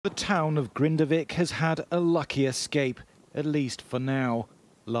The town of Grindavik has had a lucky escape, at least for now.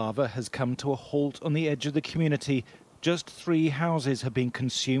 Lava has come to a halt on the edge of the community. Just 3 houses have been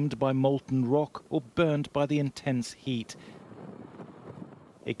consumed by molten rock or burnt by the intense heat.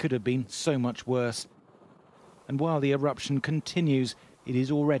 It could have been so much worse. And while the eruption continues, it is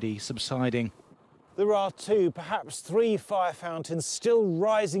already subsiding. There are 2, perhaps 3 fire fountains still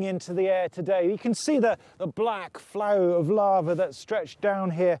rising into the air today. You can see the black flow of lava that stretched down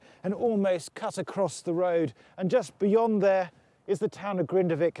here and almost cut across the road. And just beyond there is the town of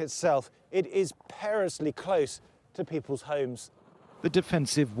Grindavik itself. It is perilously close to people's homes. The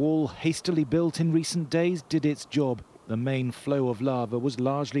defensive wall, hastily built in recent days, did its job. The main flow of lava was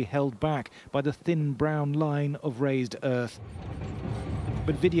largely held back by the thin brown line of raised earth.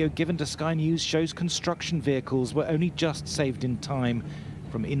 But video given to Sky News shows construction vehicles were only just saved in time.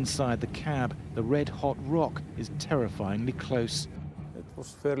 From inside the cab, the red-hot rock is terrifyingly close. It was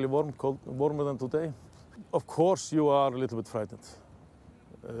fairly warm, warmer than today. Of course you are a little bit frightened.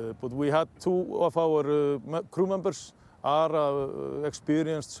 But we had 2 of our crew members are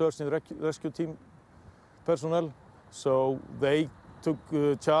experienced search and rescue team personnel, so they took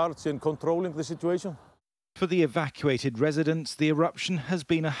charge in controlling the situation. For the evacuated residents, the eruption has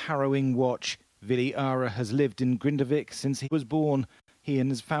been a harrowing watch. Vili Ara has lived in Grindavik since he was born. He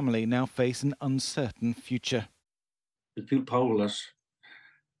and his family now face an uncertain future. You feel powerless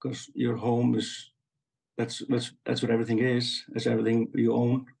because your home is, that's what everything is. It's everything you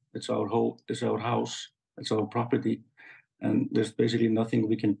own. It's our home, it's our house, it's our property. And there's basically nothing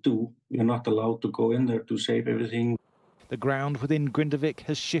we can do. We're not allowed to go in there to save everything. The ground within Grindavik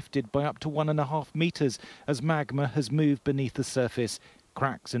has shifted by up to 1.5 meters as magma has moved beneath the surface.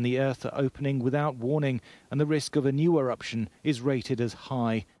 Cracks in the earth are opening without warning, and the risk of a new eruption is rated as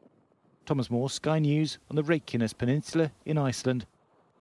high. Thomas Moore, Sky News, on the Reykjanes Peninsula in Iceland.